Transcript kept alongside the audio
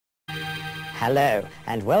Hello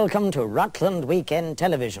and welcome to Rutland Weekend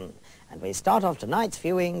Television, and we start off tonight's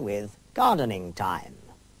viewing with Gardening Time.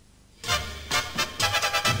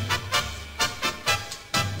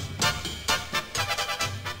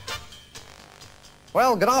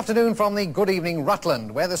 Well, good afternoon from the Good Evening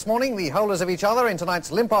Rutland, where this morning the holders of each other in tonight's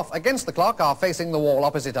limp-off against the clock are facing the wall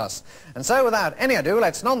opposite us. And so, without any ado,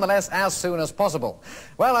 let's nonetheless as soon as possible.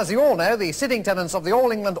 Well, as you all know, the sitting tenants of the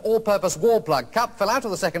All England All-Purpose Wall Plug Cup fell out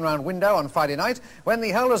of the second round window on Friday night when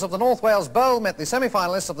the holders of the North Wales Bowl met the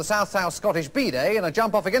semi-finalists of the South Scottish B-Day in a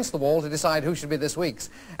jump-off against the wall to decide who should be this week's.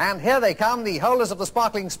 And here they come, the holders of the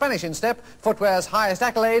sparkling Spanish instep, footwear's highest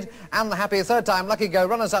accolade, and the happy third-time lucky go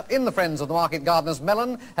runners-up in the Friends of the Market Gardeners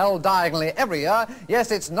Melon, held diagonally every year.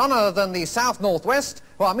 Yes, it's none other than the South Northwest,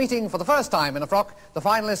 who are meeting for the first time in a frock, the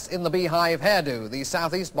finalists in the Beehive hairdo, the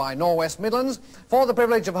South East by Northwest Midlands, for the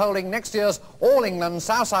privilege of holding next year's All England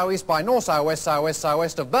South East by North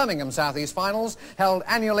Southwest of Birmingham South East finals, held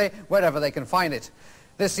annually wherever they can find it.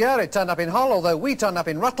 This year it turned up in Hull, although we turned up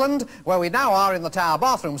in Rutland, where we now are in the Tower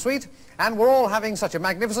bathroom suite, and we're all having such a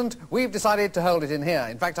magnificent, we've decided to hold it in here.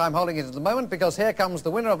 In fact, I'm holding it at the moment because here comes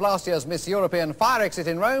the winner of last year's Miss European Fire Exit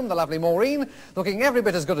in Rome, the lovely Maureen, looking every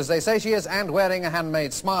bit as good as they say she is and wearing a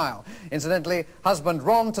handmade smile. Incidentally, husband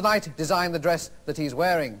Ron tonight designed the dress that he's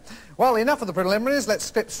wearing. Well, enough of the preliminaries, let's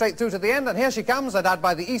skip straight through to the end, and here she comes, led out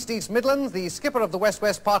by the East Midlands, the skipper of the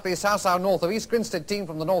West partly South North of East Grinstead team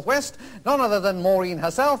from the Northwest, none other than Maureen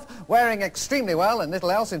herself, wearing extremely well and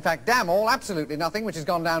little else, in fact damn all, absolutely nothing, which has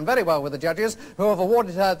gone down very well with the judges, who have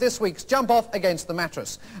awarded her this week's jump-off against the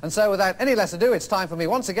mattress. And so without any less ado, it's time for me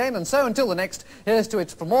once again, and so until the next, here's to it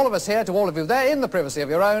from all of us here to all of you there in the privacy of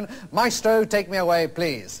your own. Maestro, take me away,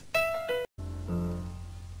 please.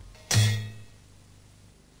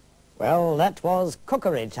 Well, that was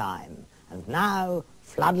cookery time, and now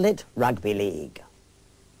Floodlit Rugby League.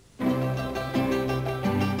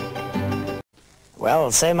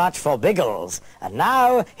 Well, so much for Biggles, and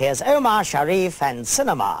now here's Omar Sharif and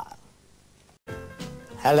Cinema.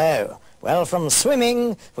 Hello. Well, from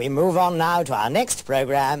swimming, we move on now to our next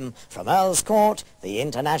programme from Earl's Court, the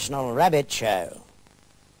International Rabbit Show.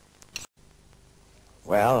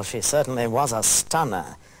 Well, she certainly was a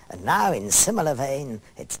stunner. And now, in similar vein,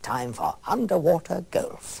 it's time for underwater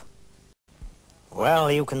golf.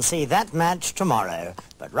 Well, you can see that match tomorrow,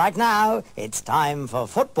 but right now, it's time for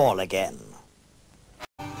football again.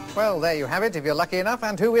 Well, there you have it, if you're lucky enough,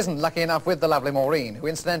 and who isn't lucky enough with the lovely Maureen, who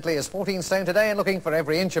incidentally is 14 stone today and looking for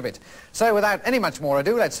every inch of it. So without any much more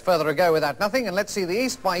ado, let's further a go without nothing, and let's see the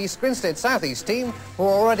East by East Grinstead South East team, who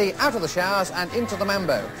are already out of the showers and into the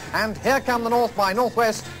Mambo. And here come the North by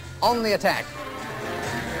Northwest on the attack.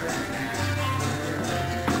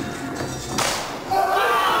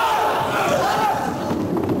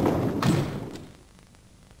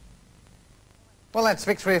 Well, that's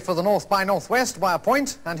victory for the North by Northwest by a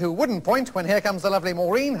point, and who wouldn't point when here comes the lovely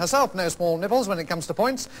Maureen, herself no small nipples when it comes to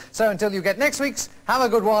points. So until you get next week's, have a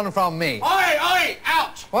good one from me. Oi,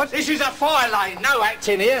 out! What? This is a fire lane, no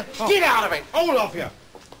acting here. Oh. Get out of it, all of you.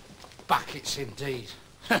 Buckets indeed.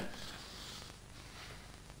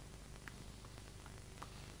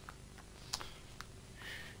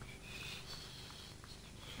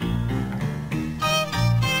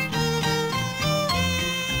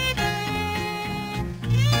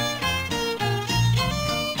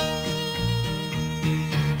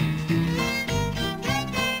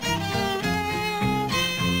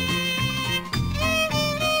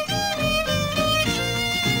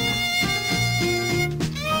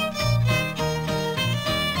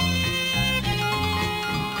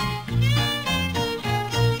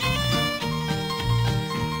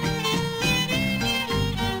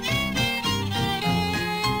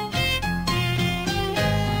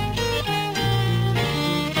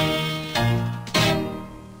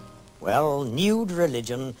 Well, nude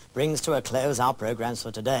religion brings to a close our programmes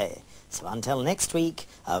for today. So until next week,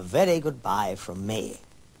 a very goodbye from me.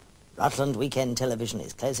 Rutland Weekend Television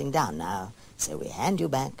is closing down now, so we hand you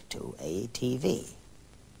back to ATV.